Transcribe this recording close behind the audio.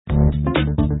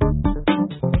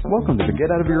Welcome to the Get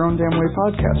Out of Your Own Damn Way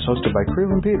podcast, hosted by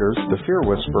Creelan Peters, the fear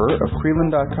whisperer of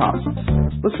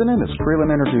Creelan.com. Listen in as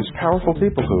Creelan interviews powerful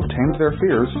people who have tamed their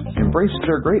fears, embraced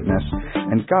their greatness,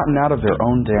 and gotten out of their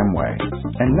own damn way.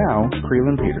 And now,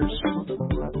 Creelan Peters.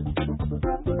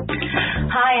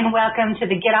 Hi, and welcome to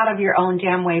the Get Out of Your Own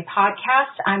Damn Way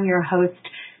podcast. I'm your host,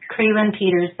 Creelan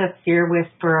Peters, the fear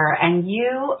whisperer, and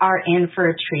you are in for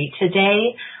a treat.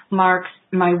 Today marks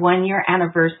my 1-year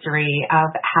anniversary of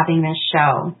having this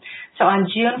show. So on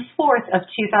June 4th of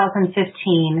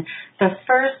 2015, the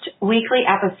first weekly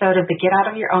episode of the Get Out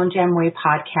of Your Own Damn Way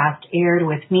podcast aired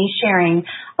with me sharing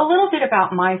a little bit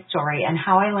about my story and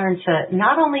how I learned to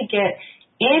not only get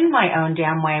in my own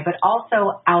damn way, but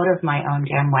also out of my own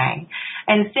damn way.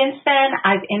 And since then,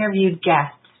 I've interviewed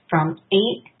guests from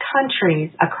 8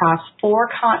 countries across 4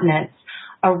 continents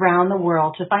around the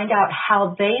world to find out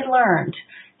how they learned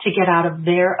to get out of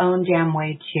their own damn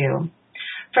way too.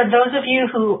 For those of you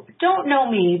who don't know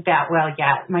me that well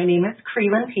yet, my name is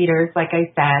Creelan Peters, like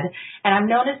I said, and I'm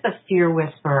known as the fear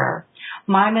whisperer.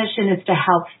 My mission is to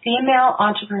help female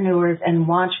entrepreneurs and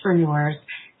wantrepreneurs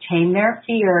tame their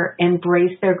fear,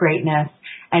 embrace their greatness,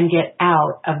 and get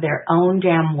out of their own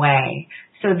damn way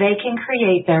so they can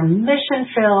create their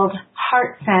mission-filled,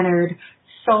 heart-centered,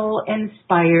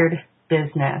 soul-inspired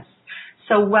business.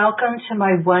 So welcome to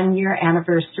my 1-year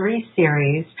anniversary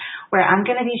series where I'm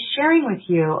going to be sharing with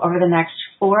you over the next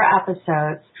 4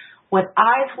 episodes what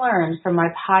I've learned from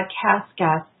my podcast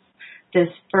guests this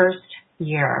first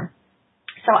year.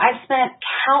 So I've spent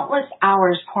countless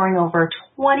hours pouring over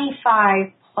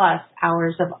 25 plus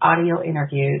hours of audio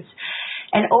interviews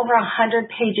and over 100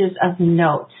 pages of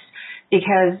notes,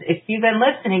 because if you've been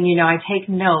listening, you know I take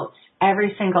notes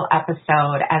every single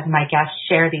episode as my guests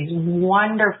share these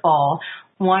wonderful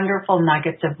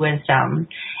nuggets of wisdom.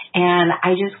 And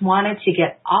I just wanted to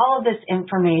get all of this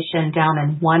information down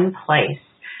in one place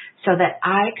so that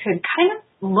I could kind of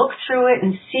look through it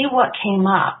and see what came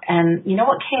up. And you know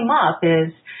what came up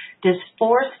is this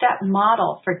 4-step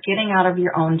model for getting out of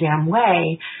your own damn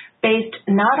way, based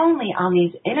not only on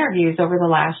these interviews over the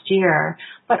last year,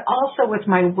 but also with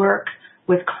my work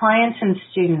with clients and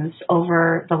students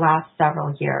over the last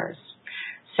several years.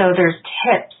 So there's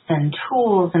tips and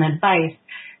tools and advice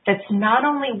that's not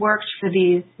only worked for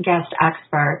these guest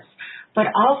experts, but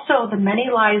also the many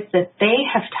lives that they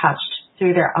have touched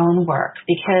through their own work,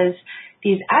 because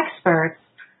these experts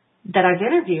that I've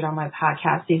interviewed on my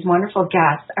podcast, these wonderful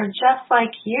guests, are just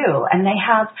like you, and they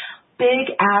have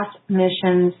big-ass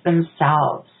missions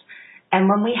themselves. And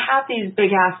when we have these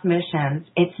big-ass missions,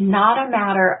 it's not a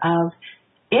matter of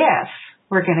if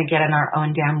we're going to get in our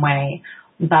own damn way,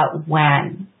 but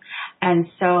when. And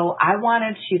so I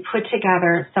wanted to put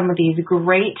together some of these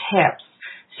great tips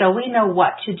so we know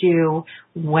what to do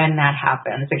when that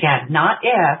happens. Again, not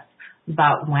if,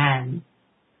 but when.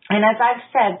 And as I've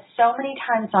said so many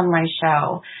times on my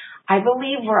show, I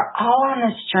believe we're all on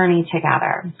this journey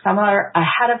together. Some are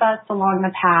ahead of us along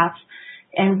the path,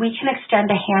 and we can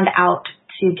extend a hand out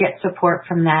to get support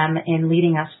from them in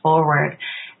leading us forward.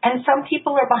 And some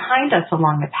people are behind us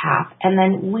along the path, and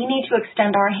then we need to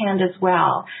extend our hand as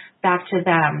well back to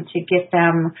them to get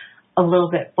them a little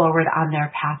bit forward on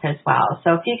their path as well.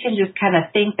 So if you can just kind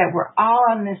of think that we're all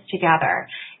on this together,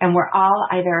 and we're all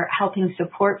either helping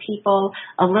support people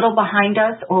a little behind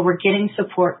us, or we're getting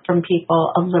support from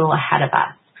people a little ahead of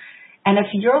us. And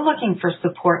if you're looking for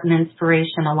support and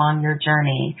inspiration along your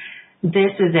journey,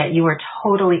 this is it. You are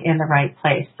totally in the right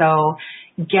place. So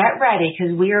get ready,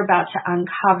 because we are about to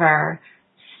uncover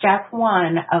step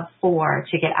 1 of 4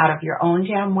 to get out of your own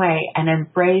damn way and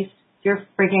embrace your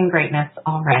friggin' greatness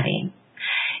already.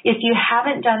 If you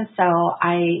haven't done so,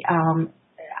 I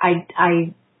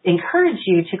encourage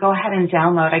you to go ahead and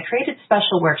download. I created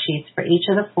special worksheets for each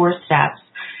of the 4 steps.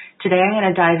 Today I'm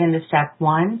going to dive into step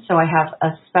 1. So I have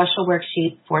a special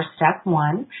worksheet for step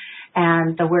 1.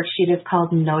 And the worksheet is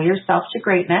called Know Yourself to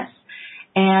Greatness.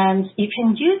 And you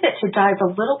can use it to dive a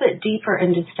little bit deeper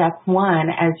into step 1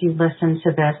 as you listen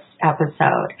to this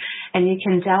episode. And you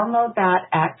can download that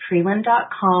at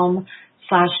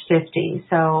Creelan.com/50.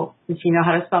 So if you know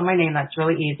how to spell my name, that's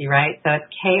really easy, right? So it's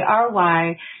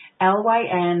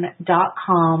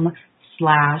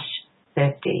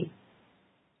KRYLYN.com/50.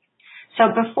 So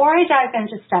before I dive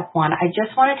into step 1, I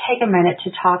just want to take a minute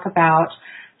to talk about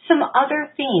some other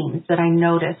themes that I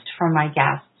noticed from my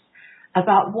guests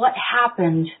about what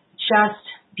happened just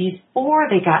before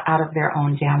they got out of their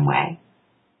own damn way.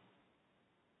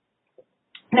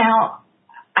 Now,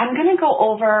 I'm going to go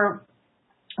over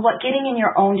what getting in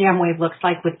your own damn way looks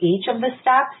like with each of the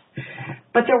steps,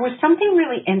 but there was something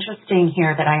really interesting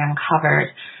here that I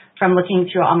uncovered from looking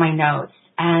through all my notes.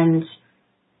 And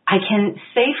I can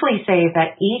safely say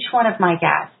that each one of my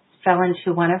guests fell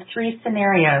into one of three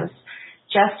scenarios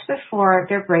just before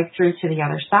their breakthrough to the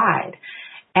other side.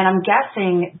 And I'm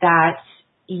guessing that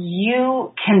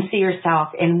you can see yourself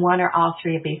in one or all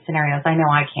three of these scenarios. I know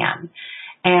I can.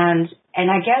 And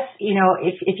I guess,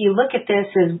 if you look at this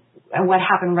as what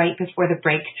happened right before the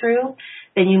breakthrough,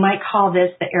 then you might call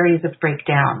this the areas of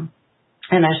breakdown.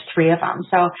 And there's three of them.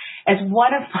 So as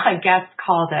one of my guests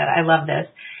called it, I love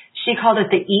this, she called it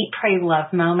the eat, pray,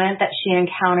 love moment that she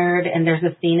encountered. And there's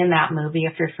a scene in that movie,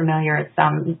 if you're familiar, it's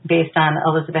based on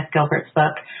Elizabeth Gilbert's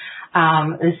book.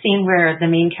 The scene where the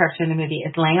main character in the movie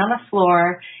is laying on the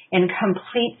floor in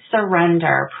complete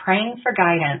surrender, praying for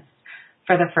guidance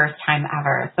for the first time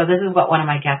ever. So this is what one of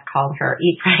my guests called her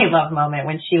eat, pray, love moment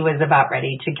when she was about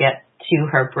ready to get to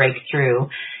her breakthrough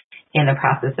in the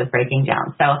process of breaking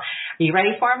down. So are you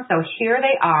ready for them? So here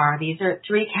they are. These are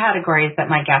three categories that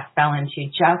my guests fell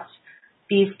into just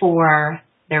before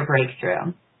their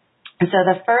breakthrough. And so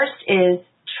the first is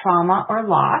trauma or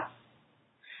loss.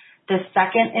 The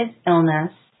second is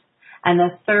illness. And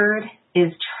the third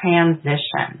is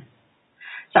transition.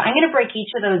 So I'm going to break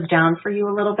each of those down for you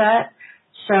a little bit.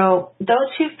 So those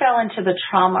who fell into the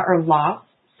trauma or loss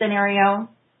scenario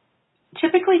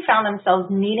typically found themselves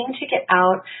needing to get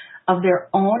out of their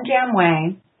own damn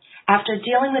way after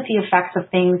dealing with the effects of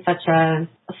things such as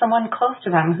someone close to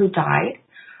them who died,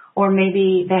 or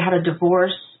maybe they had a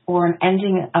divorce or an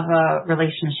ending of a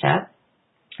relationship.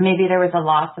 Maybe there was a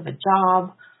loss of a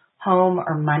job, home,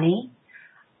 or money.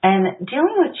 And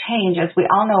dealing with change, as we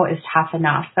all know, is tough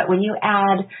enough. But when you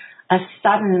add a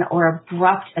sudden or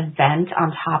abrupt event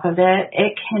on top of it,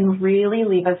 it can really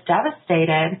leave us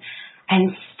devastated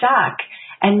and stuck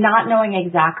and not knowing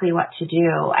exactly what to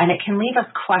do. And it can leave us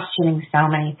questioning so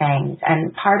many things.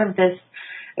 And part of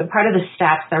the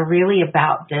steps are really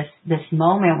about this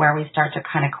moment where we start to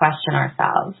kind of question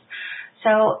ourselves.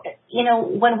 So,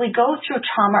 when we go through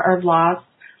trauma or loss,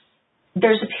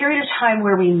 there's a period of time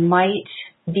where we might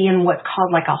be in what's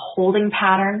called like a holding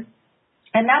pattern,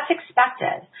 and that's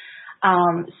expected.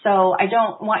 So I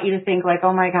don't want you to think like,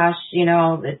 oh my gosh,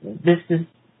 this is,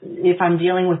 if I'm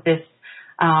dealing with this,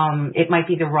 it might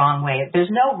be the wrong way.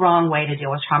 There's no wrong way to deal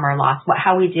with trauma or loss.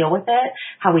 How we deal with it,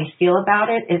 how we feel about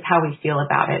it is how we feel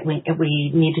about it.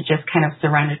 We need to just kind of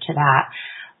surrender to that.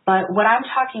 But what I'm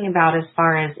talking about as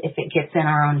far as if it gets in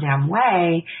our own damn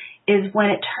way is when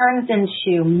it turns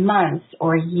into months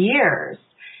or years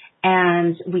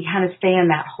and we kind of stay in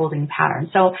that holding pattern.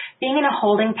 So being in a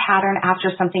holding pattern after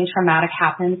something traumatic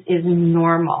happens is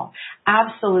normal,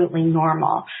 absolutely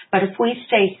normal. But if we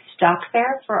stay stuck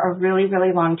there for a really,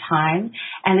 really long time,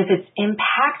 and if it's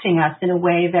impacting us in a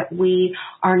way that we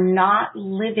are not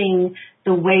living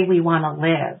the way we want to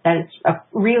live, that it's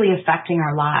really affecting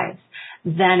our lives,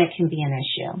 then it can be an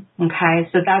issue. Okay,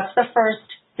 so that's the first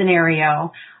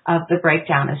scenario of the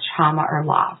breakdown, is trauma or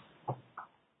loss.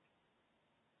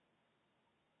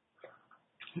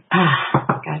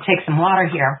 Gotta take some water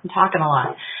here. I'm talking a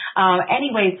lot.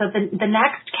 Anyway, so the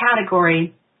next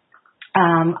category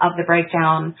of the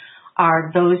breakdown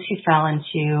are those who fell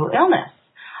into illness.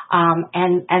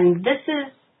 And this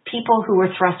is people who were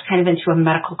thrust kind of into a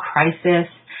medical crisis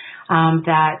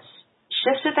that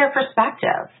shifted their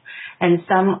perspective. And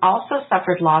some also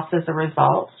suffered loss as a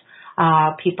result.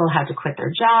 People had to quit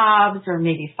their jobs or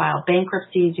maybe file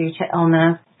bankruptcy due to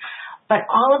illness. But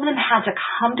all of them had to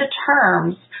come to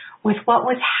terms with what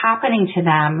was happening to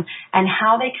them and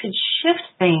how they could shift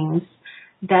things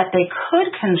that they could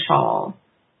control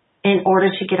in order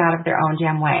to get out of their own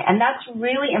damn way. And that's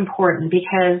really important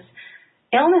because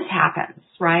illness happens,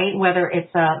 right? Whether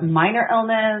it's a minor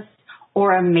illness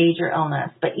or a major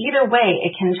illness. But either way,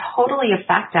 it can totally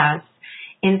affect us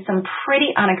in some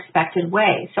pretty unexpected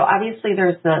ways. So obviously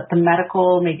there's the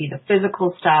medical, maybe the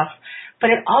physical stuff, but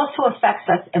it also affects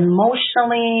us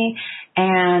emotionally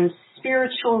and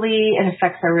spiritually. It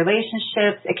affects our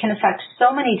relationships. It can affect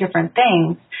so many different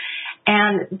things.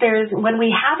 And when we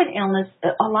have an illness,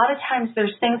 a lot of times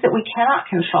there's things that we cannot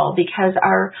control because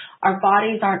our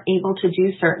bodies aren't able to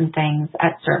do certain things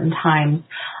at certain times.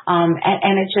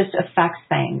 And it just affects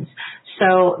things.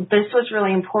 So this was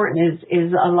really important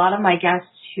is a lot of my guests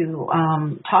who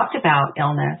talked about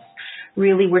illness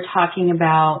really were talking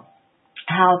about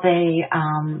how they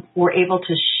were able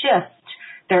to shift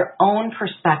their own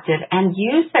perspective and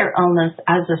use their illness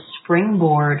as a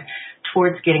springboard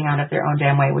towards getting out of their own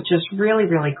damn way, which is really,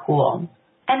 really cool.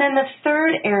 And then the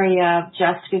third area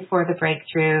just before the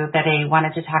breakthrough that I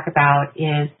wanted to talk about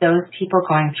is those people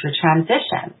going through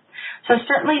transition. So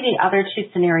certainly the other two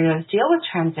scenarios deal with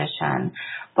transition,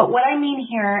 But what I mean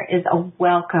here is a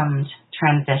welcomed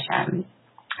transition.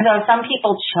 So some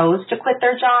people chose to quit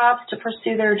their jobs to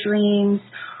pursue their dreams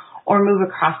or move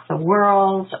across the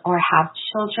world or have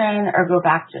children or go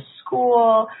back to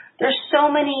school. There's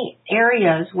so many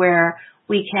areas where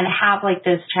we can have like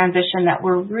this transition that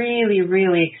we're really,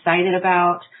 really excited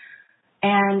about.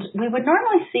 And we would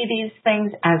normally see these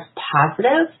things as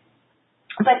positive.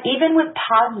 But even with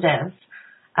positive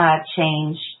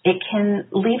change, it can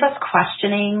leave us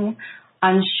questioning,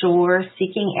 unsure,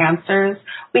 seeking answers.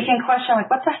 We can question, like,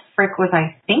 what the frick was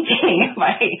I thinking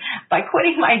by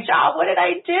quitting my job? What did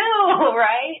I do,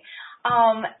 right?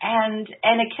 And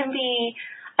it can be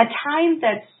a time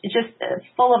that's just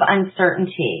full of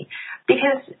uncertainty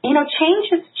because, change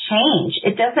is change.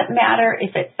 It doesn't matter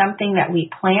if it's something that we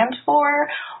planned for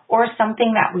or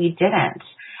something that we didn't.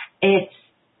 It's,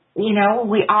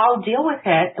 we all deal with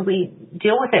it. We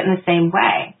deal with it in the same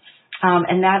way.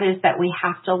 And that is that we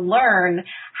have to learn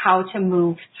how to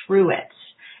move through it.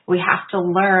 We have to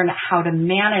learn how to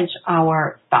manage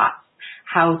our thoughts,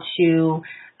 how to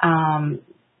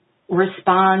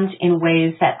respond in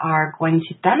ways that are going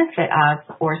to benefit us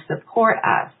or support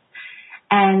us.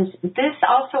 And this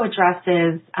also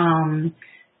addresses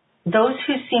those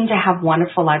who seem to have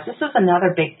wonderful lives. This was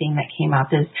another big theme that came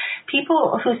up is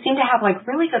people who seem to have like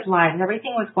really good lives.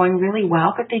 Everything was going really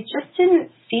well, but they just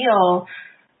didn't feel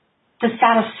the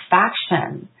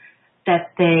satisfaction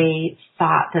that they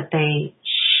thought that they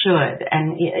should.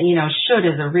 And, should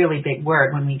is a really big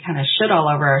word when we kind of should all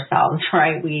over ourselves,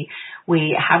 right? We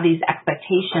have these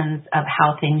expectations of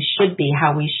how things should be,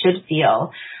 how we should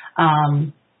feel.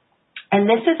 And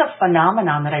this is a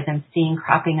phenomenon that I've been seeing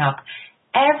cropping up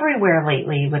everywhere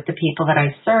lately with the people that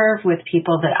I serve, with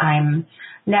people that I'm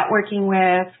networking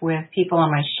with people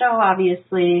on my show,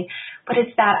 obviously. But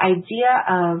it's that idea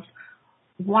of,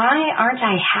 why aren't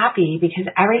I happy? Because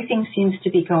everything seems to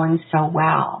be going so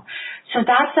well. So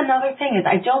that's another thing is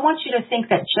I don't want you to think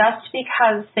that just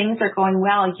because things are going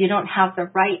well, you don't have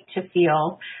the right to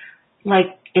feel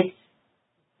like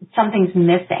something's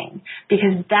missing,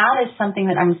 because that is something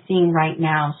that I'm seeing right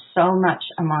now so much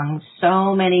among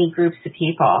so many groups of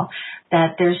people,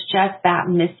 that there's just that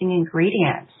missing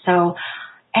ingredient. So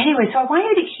anyway, so I want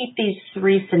you to keep these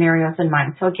three scenarios in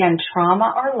mind. So again,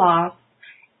 trauma or loss,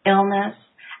 illness,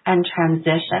 and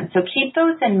transition. So keep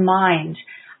those in mind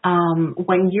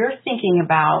when you're thinking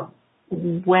about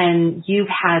when you've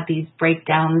had these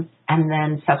breakdowns and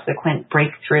then subsequent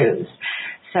breakthroughs.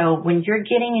 So when you're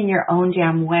getting in your own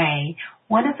damn way,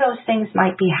 one of those things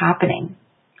might be happening.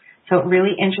 So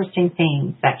really interesting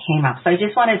themes that came up. So I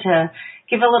just wanted to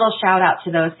give a little shout out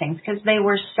to those things because they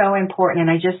were so important.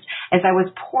 And as I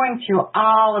was pouring through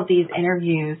all of these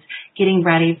interviews, getting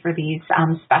ready for these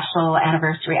special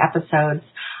anniversary episodes,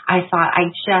 I thought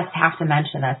I just have to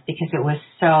mention this because it was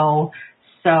so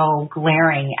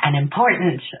glaring and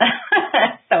important.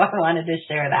 So I wanted to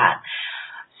share that.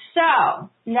 So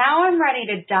now I'm ready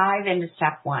to dive into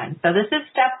step one. So this is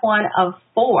step one of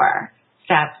 4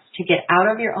 steps to get out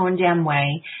of your own damn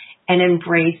way and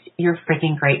embrace your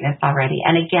freaking greatness already.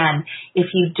 And again, if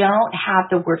you don't have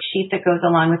the worksheet that goes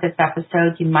along with this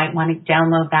episode, you might want to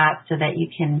download that so that you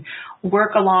can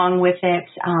work along with it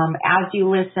as you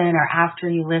listen or after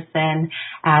you listen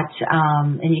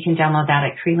and you can download that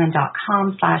at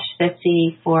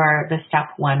Creelan.com/50 for the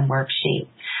step 1 worksheet.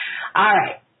 All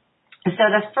right. So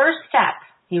the first step,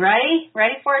 you ready?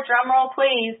 Ready for a drum roll,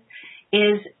 please,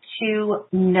 is to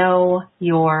know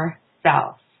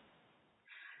yourself.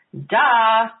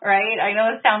 Duh, right? I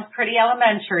know it sounds pretty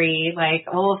elementary, like,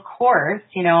 oh, of course,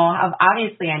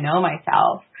 obviously I know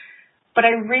myself. But I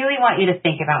really want you to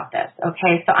think about this,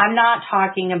 okay? So I'm not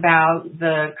talking about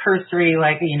the cursory,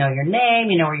 like, your name,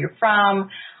 where you're from.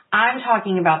 I'm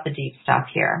talking about the deep stuff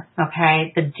here,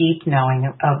 okay? The deep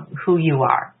knowing of who you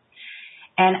are.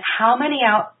 And how many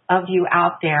of you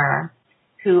out there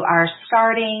who are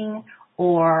starting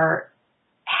or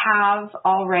have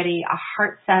already a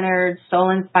heart-centered,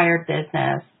 soul-inspired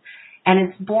business, and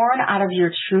it's born out of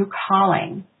your true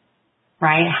calling,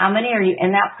 right? How many are you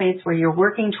in that place where you're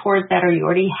working towards that or you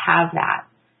already have that?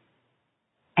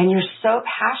 And you're so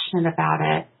passionate about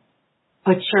it,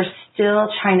 but you're still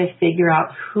trying to figure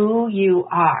out who you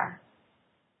are.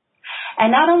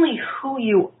 And not only who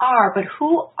you are, but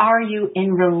who are you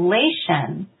in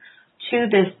relation to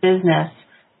this business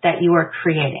that you are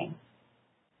creating,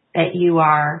 that you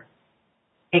are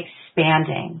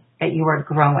expanding, that you are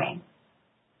growing.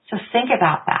 So think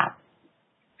about that.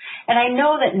 And I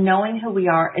know that knowing who we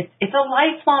are, it's a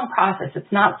lifelong process.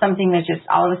 It's not something that just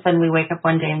all of a sudden we wake up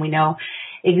one day and we know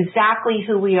exactly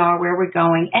who we are, where we're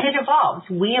going, and it evolves.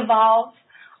 We evolve.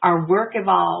 Our work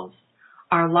evolves,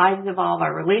 our lives evolve,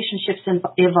 our relationships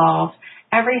evolve.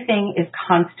 Everything is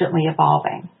constantly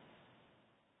evolving.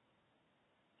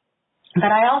 But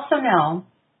I also know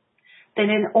that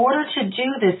in order to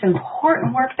do this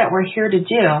important work that we're here to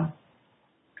do,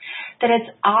 that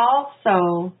it's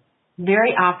also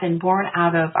very often born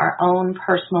out of our own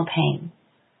personal pain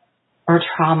or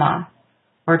trauma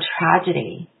or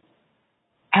tragedy.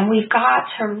 And we've got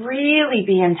to really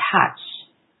be in touch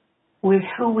with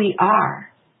who we are,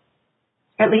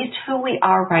 at least who we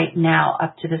are right now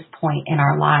up to this point in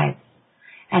our lives.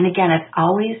 And again, it's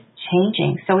always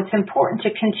changing. So it's important to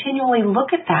continually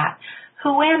look at that.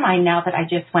 Who am I now that I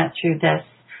just went through this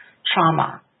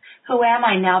trauma? Who am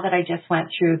I now that I just went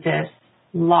through this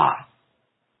loss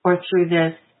or through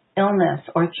this illness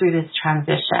or through this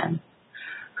transition?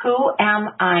 Who am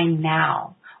I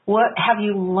now? What have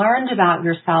you learned about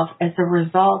yourself as a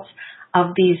result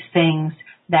of these things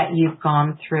that you've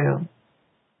gone through?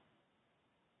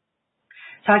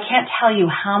 So I can't tell you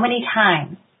how many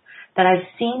times that I've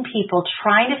seen people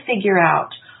trying to figure out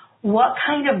what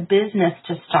kind of business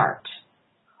to start.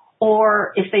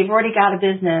 Or if they've already got a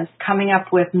business, coming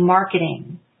up with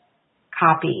marketing,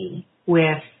 copy,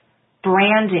 with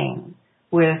branding,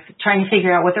 with trying to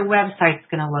figure out what their website's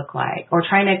going to look like, or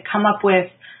trying to come up with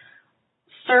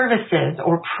services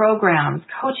or programs,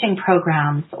 coaching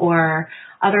programs, or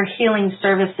other healing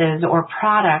services or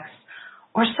products,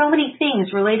 or so many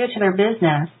things related to their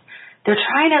business. They're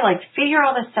trying to figure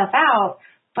all this stuff out,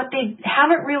 but they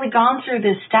haven't really gone through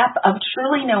this step of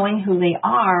truly knowing who they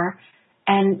are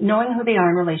and knowing who they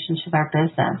are in relation to their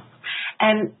business.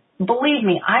 And believe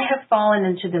me, I have fallen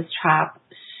into this trap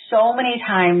so many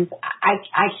times.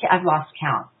 I've lost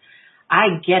count.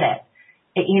 I get it.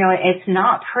 It's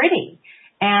not pretty.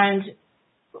 And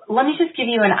let me just give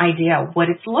you an idea of what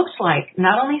it looks like,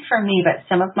 not only for me, but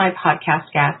some of my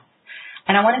podcast guests.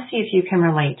 And I want to see if you can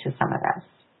relate to some of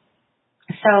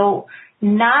this. So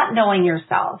not knowing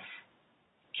yourself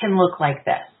can look like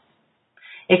this.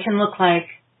 It can look like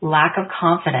lack of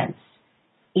confidence,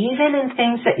 even in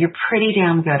things that you're pretty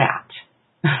damn good at.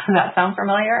 Does that sound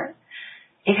familiar?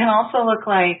 It can also look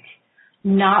like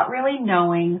not really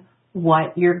knowing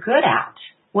what you're good at,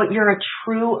 what you're a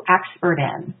true expert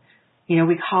in.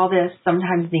 We call this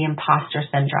sometimes the imposter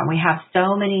syndrome. We have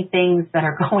so many things that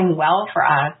are going well for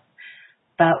us,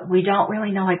 but we don't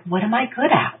really know, what am I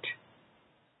good at?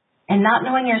 And not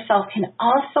knowing yourself can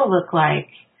also look like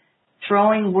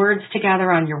throwing words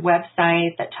together on your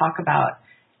website that talk about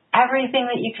everything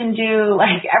that you can do,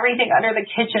 everything under the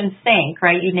kitchen sink,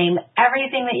 right? You name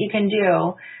everything that you can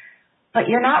do, but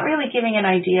you're not really giving an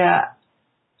idea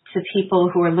to people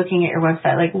who are looking at your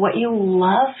website, what you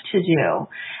love to do,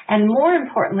 and more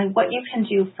importantly, what you can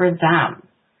do for them.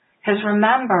 Because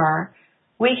remember,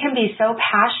 we can be so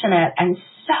passionate and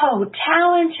so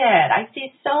talented. I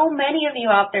see so many of you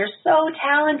out there so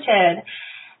talented,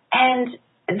 and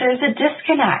there's a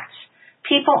disconnect.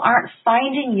 People aren't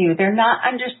finding you. They're not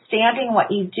understanding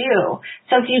what you do.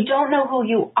 So if you don't know who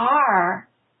you are,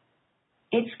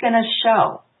 it's going to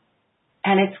show.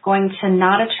 And it's going to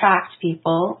not attract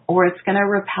people, or it's going to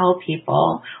repel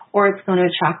people, or it's going to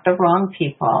attract the wrong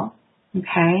people.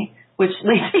 Okay? Which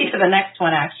leads me to the next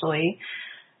one, actually,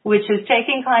 which is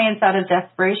taking clients out of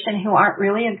desperation who aren't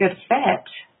really a good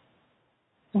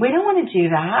fit. We don't want to do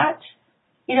that.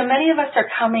 Many of us are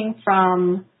coming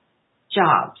from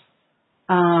jobs,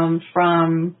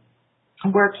 from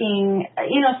working,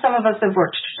 some of us have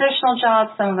worked traditional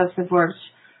jobs, some of us have worked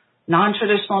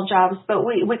non-traditional jobs, but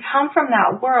we come from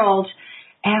that world,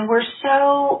 and we're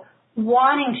so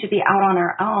wanting to be out on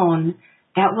our own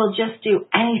that we'll just do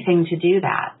anything to do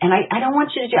that. And I don't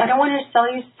want you to I don't want you to sell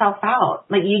yourself out.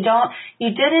 You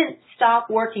didn't stop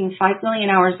working 5 million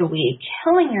hours a week,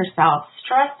 killing yourself,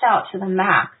 stressed out to the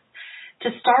max, to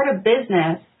start a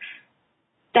business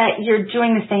that you're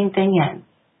doing the same thing in.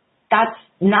 That's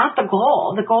not the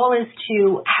goal. The goal is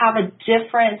to have a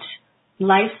different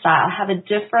lifestyle, have a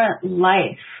different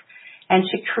life, and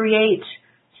to create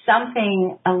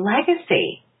something, a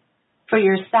legacy for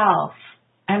yourself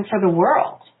and for the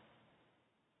world.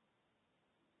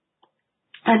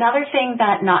 Another thing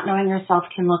that not knowing yourself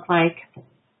can look like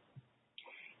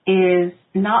is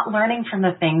not learning from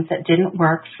the things that didn't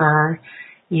work for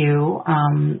you,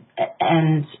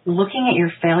 and looking at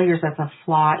your failures as a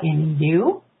flaw in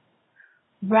you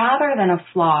rather than a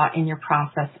flaw in your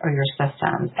process or your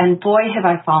systems. And boy, have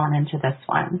I fallen into this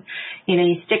one.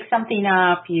 You stick something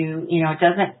up,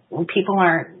 people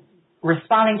aren't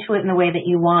responding to it in the way that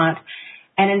you want,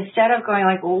 And instead of going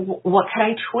like, well, what could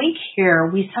I tweak here?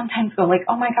 We sometimes go like,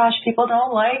 oh my gosh, people don't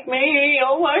like me.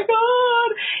 Oh my God.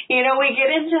 We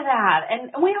get into that, and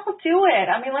we all do it.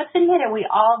 I mean, let's admit it. We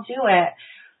all do it.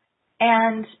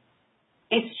 And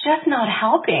it's just not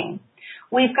helping.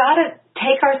 We've got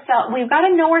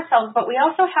to know ourselves, but we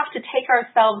also have to take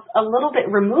ourselves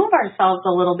remove ourselves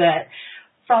a little bit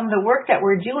from the work that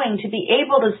we're doing to be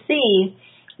able to see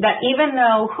that even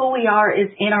though who we are is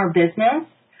in our business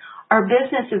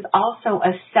is also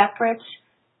a separate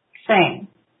thing.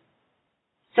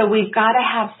 So we've got to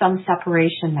have some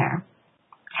separation there.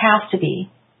 Has to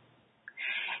be.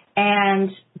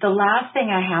 And the last thing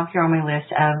I have here on my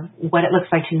list of what it looks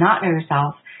like to not know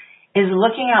yourself is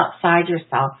looking outside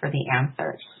yourself for the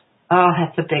answers. Oh,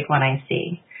 that's a big one I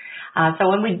see. So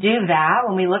when we do that,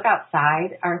 when we look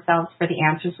outside ourselves for the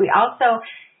answers, we also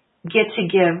get to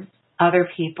give other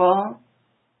people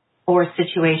or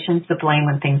situations the blame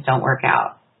when things don't work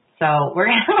out. So we're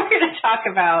going to talk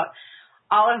about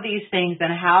all of these things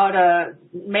and how to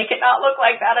make it not look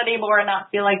like that anymore and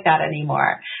not feel like that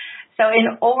anymore. So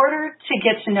in order to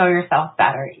get to know yourself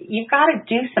better, you've got to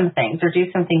do some things or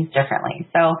do some things differently.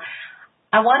 So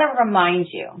I want to remind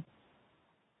you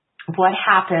what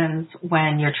happens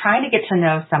when you're trying to get to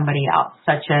know somebody else,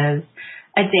 such as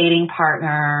a dating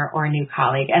partner or a new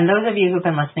colleague. And those of you who've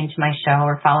been listening to my show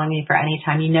or following me for any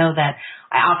time, you know that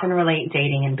I often relate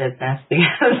dating and business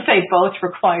because they both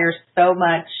require so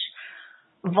much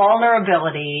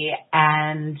vulnerability,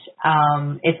 and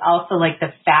it's also like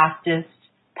the fastest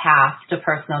path to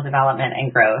personal development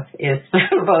and growth is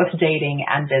through both dating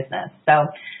and business. So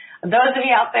those of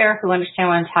you out there who understand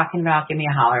what I'm talking about, give me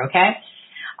a holler, okay?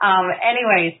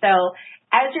 Anyway, so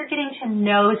as you're getting to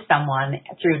know someone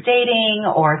through dating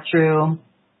or through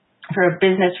a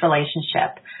business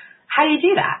relationship, how do you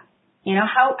do that?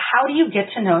 How do you get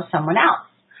to know someone else?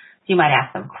 You might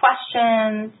ask them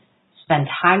questions, spend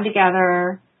time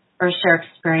together, or share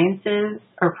experiences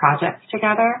or projects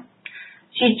together.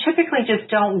 So you typically just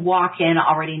don't walk in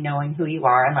already knowing who you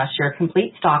are unless you're a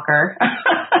complete stalker.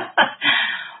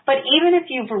 But even if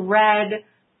you've read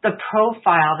the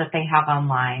profile that they have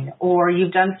online, or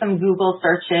you've done some Google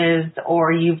searches,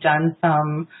 or you've done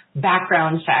some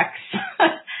background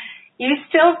checks, you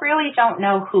still really don't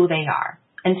know who they are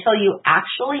until you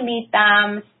actually meet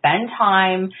them, spend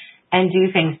time, and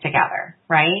do things together,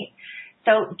 right?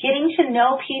 So getting to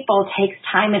know people takes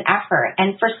time and effort.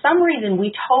 And for some reason,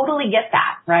 we totally get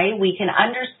that, right? We can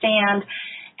understand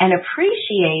and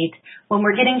appreciate when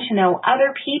we're getting to know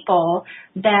other people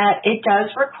that it does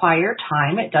require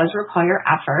time, it does require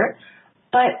effort.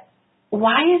 But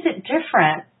why is it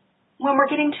different when we're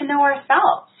getting to know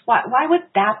ourselves? Why would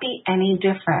that be any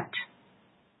different?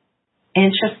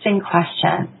 Interesting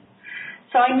question.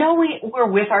 So I know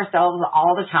we're with ourselves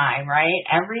all the time, right?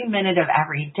 Every minute of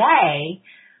every day.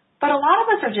 But a lot of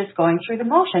us are just going through the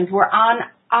motions. We're on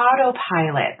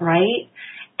autopilot, right?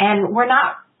 And we're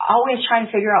not always trying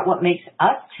to figure out what makes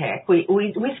us tick. We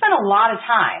spend a lot of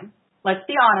time, let's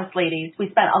be honest, ladies, we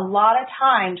spend a lot of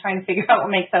time trying to figure out what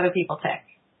makes other people tick.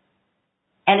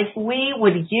 And if we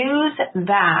would use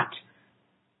that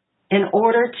in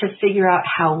order to figure out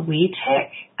how we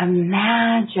tick,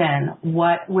 imagine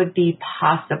what would be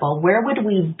possible. Where would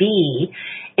we be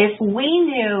if we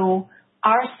knew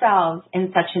ourselves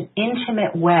in such an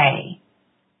intimate way?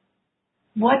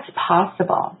 What's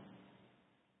possible?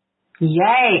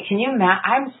 Yay. Can you imagine?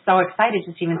 I'm so excited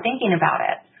just even thinking about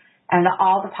it and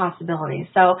all the possibilities.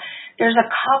 So there's a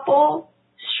couple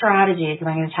strategies that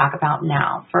I'm going to talk about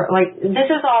now. This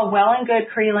is all well and good,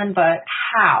 Creelan, but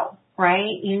how?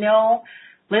 Right?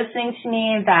 Listening to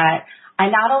me that I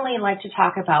not only like to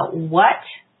talk about what,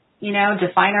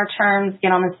 define our terms,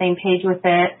 get on the same page with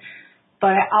it,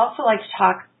 but I also like to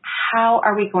talk how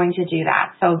are we going to do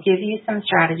that? So I'll give you some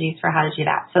strategies for how to do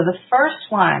that. So the first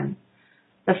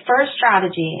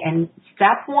strategy and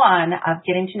step one of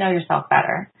getting to know yourself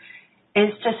better is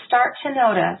to start to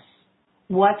notice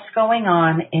what's going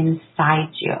on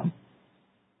inside you.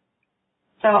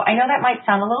 So I know that might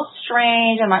sound a little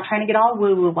strange. I'm not trying to get all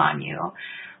woo-woo on you.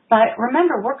 But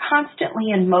remember, we're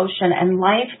constantly in motion and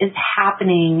life is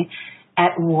happening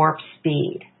at warp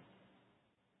speed.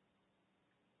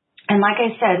 And like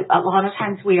I said, a lot of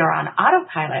times we are on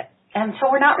autopilot. And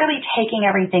so we're not really taking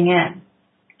everything in.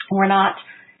 We're not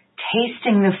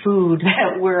tasting the food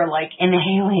that we're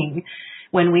inhaling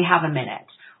when we have a minute.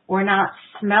 We're not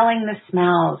smelling the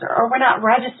smells or we're not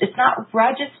it's not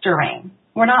registering.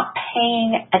 We're not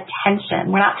paying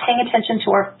attention. We're not paying attention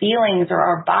to our feelings or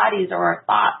our bodies or our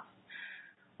thoughts.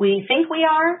 We think we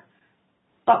are,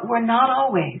 but we're not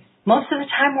always. Most of the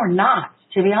time we're not.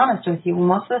 to be honest with you,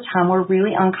 most of the time we're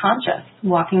really unconscious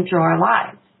walking through our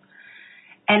lives.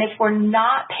 And if we're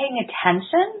not paying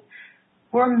attention,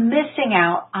 we're missing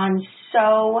out on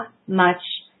so much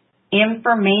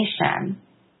information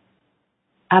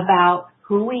about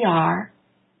who we are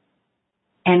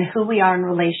and who we are in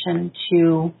relation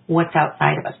to what's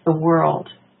outside of us, the world,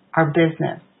 our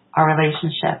business, our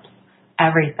relationships,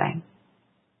 everything.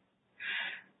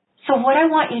 So what I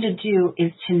want you to do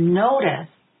is to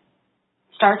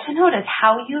start to notice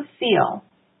how you feel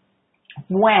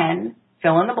when,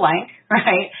 fill in the blank,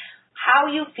 right?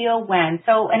 How you feel when.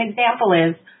 So an example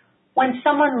is when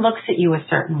someone looks at you a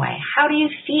certain way, how do you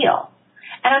feel?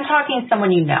 And I'm talking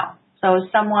someone you know. So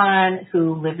someone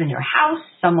who lives in your house,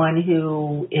 someone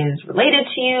who is related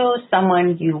to you,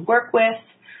 someone you work with.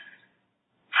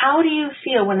 How do you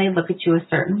feel when they look at you a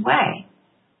certain way?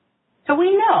 So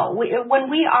we know, when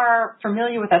we are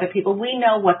familiar with other people, we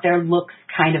know what their looks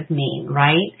kind of mean,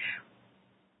 right?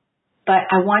 But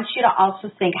I want you to also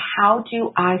think, how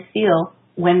do I feel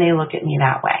when they look at me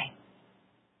that way?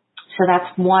 So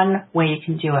that's one way you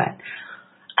can do it.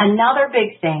 Another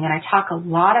big thing, and I talk a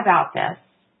lot about this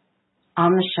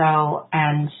on the show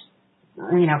and,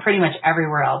 pretty much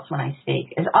everywhere else when I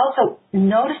speak, is also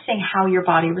noticing how your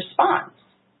body responds.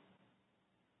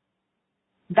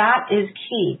 That is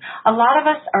key. A lot of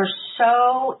us are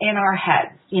so in our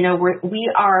heads.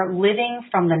 We are living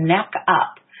from the neck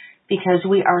up because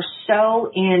we are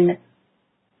so in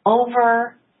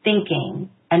overthinking,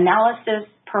 analysis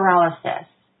paralysis.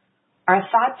 Our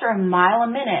thoughts are a mile a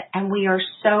minute, and we are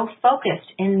so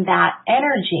focused in that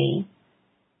energy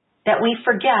that we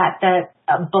forget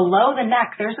that below the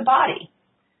neck there's a body,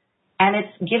 and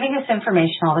it's giving us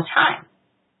information all the time.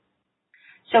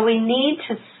 So we need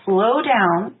to slow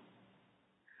down.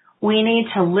 We need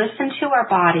to listen to our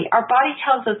body. Our body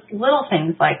tells us little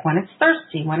things like when it's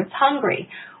thirsty, when it's hungry,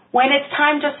 when it's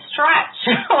time to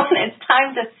stretch, when it's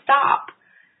time to stop.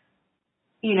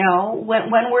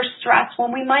 When we're stressed,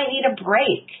 when we might need a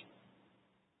break.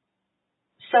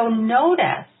 So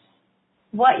notice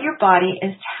what your body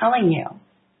is telling you.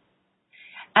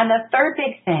 And the third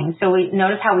big thing, so we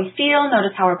notice how we feel,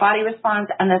 notice how our body responds,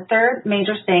 and the third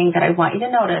major thing that I want you to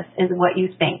notice is what you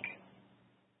think.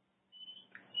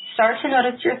 Start to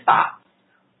notice your thoughts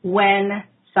when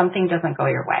something doesn't go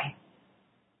your way.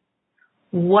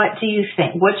 What do you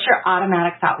think? What's your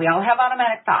automatic thought? We all have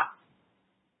automatic thoughts.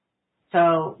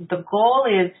 So the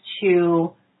goal is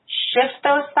to shift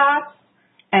those thoughts,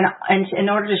 and in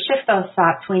order to shift those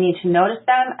thoughts, we need to notice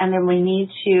them, and then we need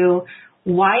to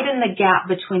widen the gap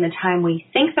between the time we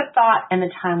think the thought and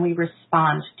the time we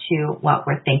respond to what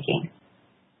we're thinking.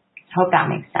 I hope that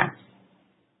makes sense.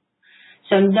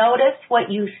 So notice what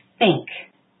you think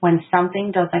when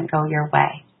something doesn't go your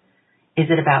way. Is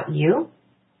it about you?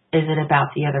 Is it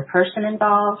about the other person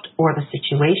involved or the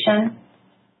situation?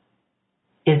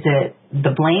 Is it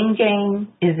the blame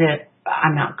game? Is it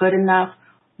I'm not good enough?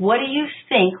 What do you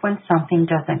think when something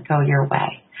doesn't go your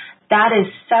way? That is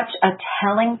such a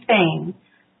telling thing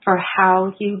for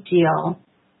how you deal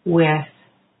with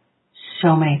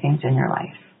so many things in your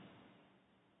life.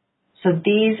 So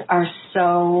these are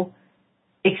so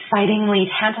excitingly,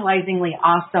 tantalizingly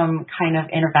awesome kind of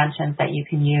interventions that you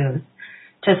can use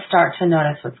to start to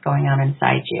notice what's going on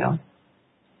inside you.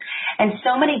 And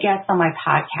so many guests on my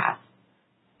podcast,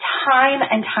 time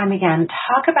and time again,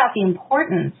 talk about the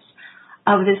importance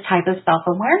of this type of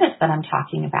self-awareness that I'm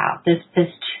talking about, this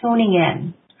tuning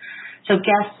in. So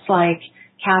guests like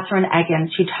Catherine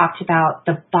Eggins, she talked about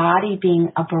the body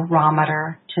being a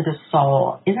barometer to the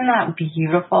soul. Isn't that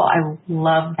beautiful? I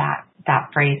love that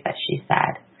phrase that she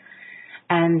said.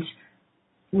 And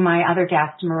my other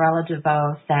guest, Morella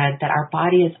DeVoe, said that our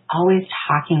body is always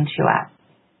talking to us.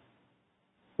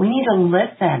 We need to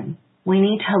listen. We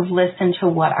need to listen to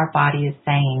what our body is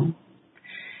saying.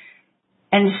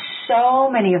 And so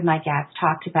many of my guests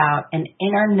talked about an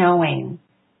inner knowing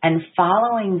and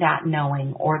following that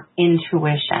knowing or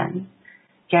intuition.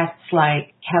 Guests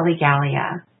like Kelly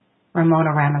Gallia,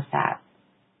 Ramona Ramazet,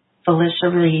 Felicia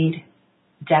Reed,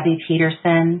 Debbie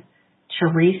Peterson,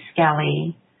 Therese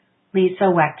Skelly, Lisa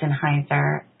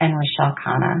Wechtenheiser, and Rochelle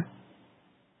Kana.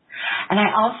 And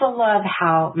I also love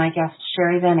how my guest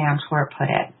Sherry Van Antwerp put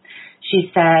it.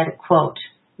 She said, quote,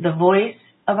 "The voice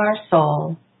of our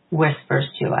soul whispers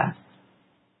to us."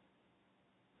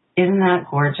 Isn't that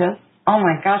gorgeous? Oh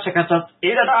my gosh, I could just eat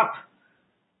it up.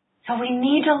 So we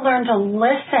need to learn to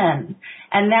listen.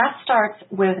 And that starts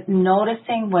with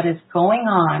noticing what is going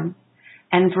on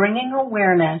and bringing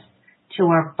awareness to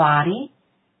our body,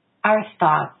 our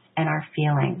thoughts, and our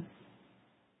feelings.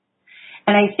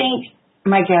 And I think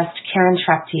my guest, Karen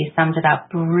Trepti, summed it up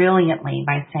brilliantly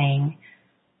by saying,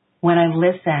 when I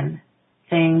listen,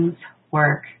 things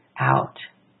work out.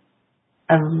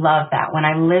 I love that. When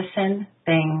I listen,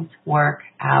 things work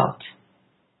out.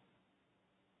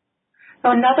 So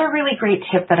another really great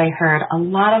tip that I heard a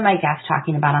lot of my guests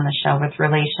talking about on the show with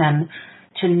relation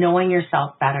to knowing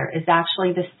yourself better is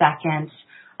actually the second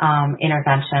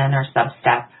intervention or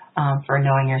sub-step for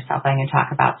knowing yourself I'm going to talk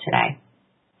about today.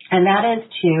 And that is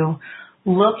to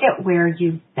look at where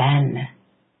you've been.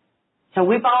 So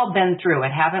we've all been through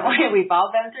it, haven't we? We've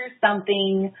all been through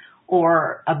something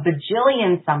or a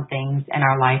bajillion somethings in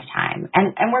our lifetime.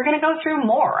 And we're going to go through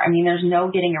more. I mean, there's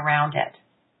no getting around it.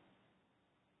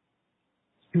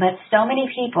 But so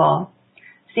many people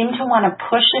seem to want to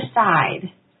push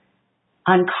aside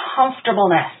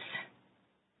uncomfortableness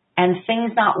and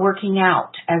things not working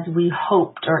out as we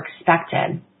hoped or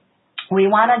expected. We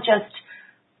want to just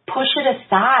push it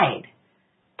aside,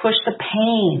 push the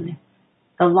pain,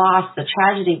 the loss, the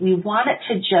tragedy. We want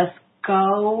it to just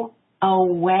go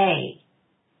away,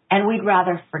 and we'd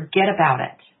rather forget about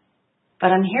it.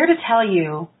 But I'm here to tell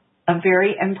you a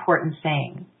very important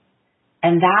thing,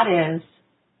 and that is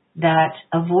that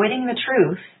avoiding the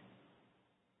truth,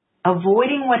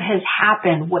 avoiding what has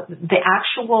happened, what the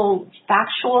actual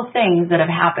factual things that have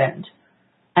happened,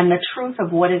 and the truth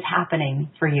of what is happening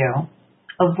for you,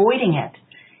 avoiding it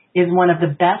is one of the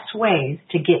best ways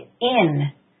to get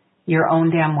in your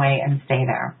own damn way and stay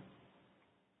there.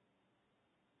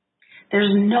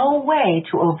 There's no way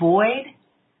to avoid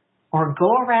or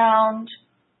go around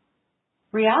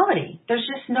reality. There's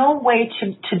just no way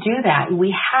to do that.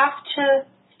 We have to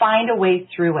find a way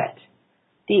through it.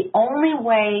 The only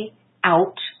way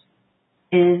out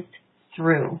is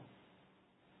through.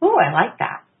 Ooh, I like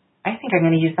that. I think I'm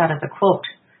going to use that as a quote.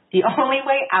 The only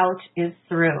way out is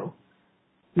through.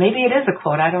 Maybe it is a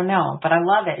quote, I don't know, but I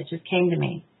love it. It just came to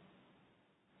me.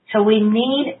 So we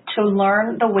need to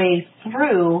learn the way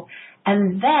through,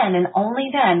 and then and only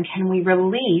then can we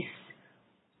release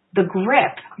the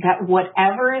grip that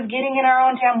whatever is getting in our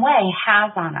own damn way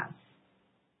has on us.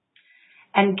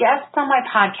 And guests on my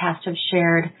podcast have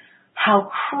shared how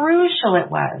crucial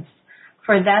it was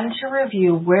for them to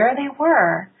review where they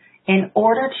were in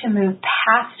order to move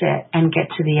past it and get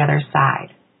to the other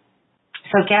side.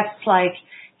 So guests like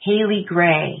Haley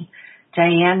Gray,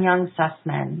 Diane Young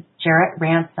Sussman, Jarrett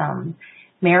Ransom,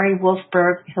 Mary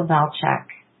Wolfberg Hilvalchek,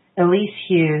 Elise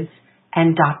Hughes,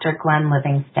 and Dr. Glenn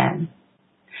Livingston.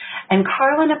 And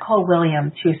Carla Nicole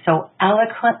Williams, who so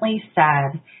eloquently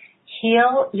said,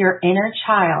 healing your inner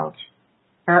child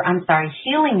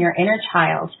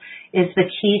is the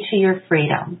key to your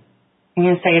freedom. I'm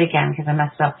going to say it again because I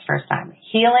messed it up the first time.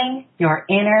 Healing your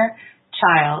inner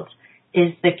child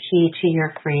is the key to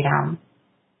your freedom.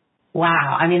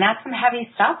 Wow. I mean, that's some heavy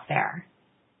stuff there.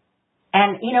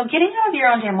 And, getting out of your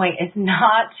own damn way is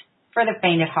not for the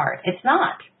faint of heart. It's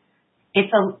not.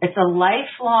 It's a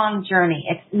lifelong journey.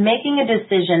 It's making a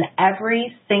decision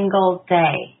every single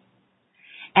day.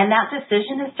 And that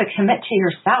decision is to commit to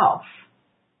yourself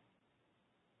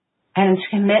and to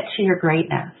commit to your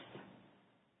greatness.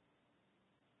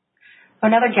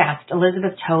 Another guest,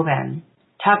 Elizabeth Tobin,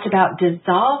 talked about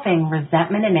dissolving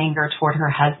resentment and anger toward her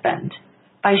husband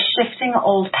by shifting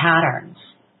old patterns.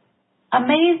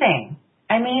 Amazing.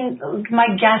 I mean, my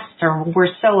guests were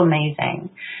so amazing.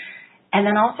 And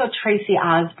then also Tracy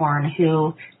Osborne,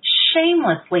 who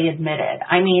shamelessly admitted,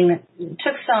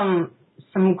 took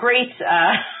some great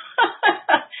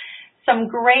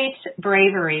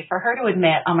bravery for her to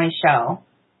admit on my show,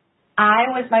 I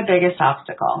was my biggest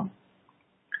obstacle.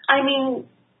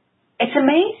 It's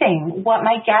amazing what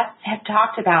my guests have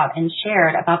talked about and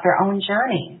shared about their own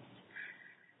journeys.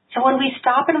 So when we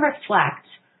stop and reflect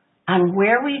on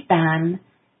where we've been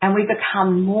and we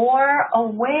become more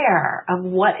aware of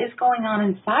what is going on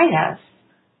inside us,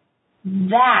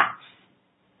 that's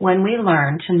when we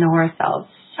learn to know ourselves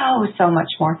so much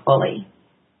more fully.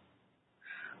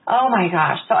 Oh my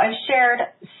gosh. So I've shared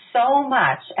so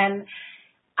much, and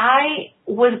I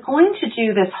was going to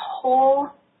do this whole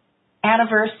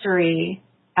anniversary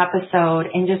episode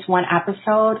in just one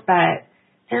episode, but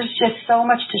there's just so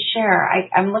much to share.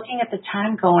 I'm looking at the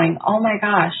time going, oh my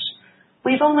gosh,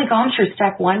 we've only gone through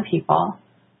step one, people,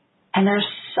 and there's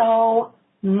so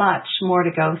much more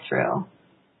to go through.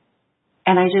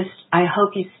 And I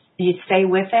hope you stay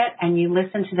with it and you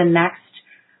listen to the next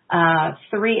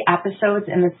 3 episodes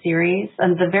in the series.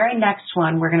 And the very next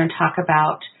one, we're going to talk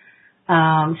about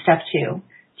step 2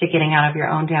 to getting out of your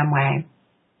own damn way.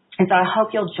 And so I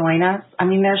hope you'll join us.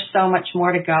 There's so much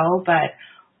more to go, but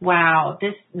wow,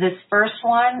 this first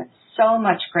one, so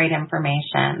much great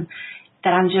information.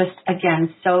 that I'm just,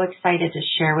 again, so excited to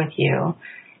share with you.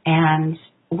 And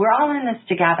we're all in this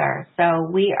together. So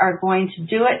we are going to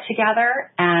do it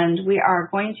together, and we are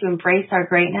going to embrace our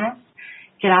greatness,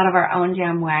 get out of our own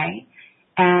damn way.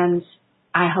 And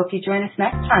I hope you join us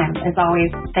next time. As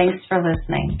always, thanks for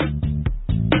listening.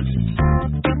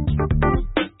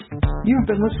 You've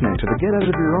been listening to the Get Out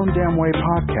of Your Own Damn Way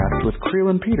podcast with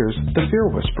Creelan Peters, the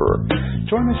Fear Whisperer.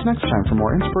 Join us next time for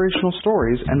more inspirational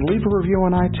stories and leave a review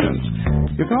on iTunes.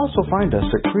 You can also find us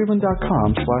at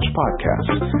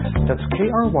Creelan.com/podcast. That's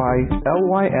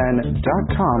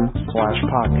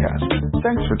KRYLYN.com/podcast.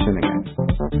 Thanks for tuning in.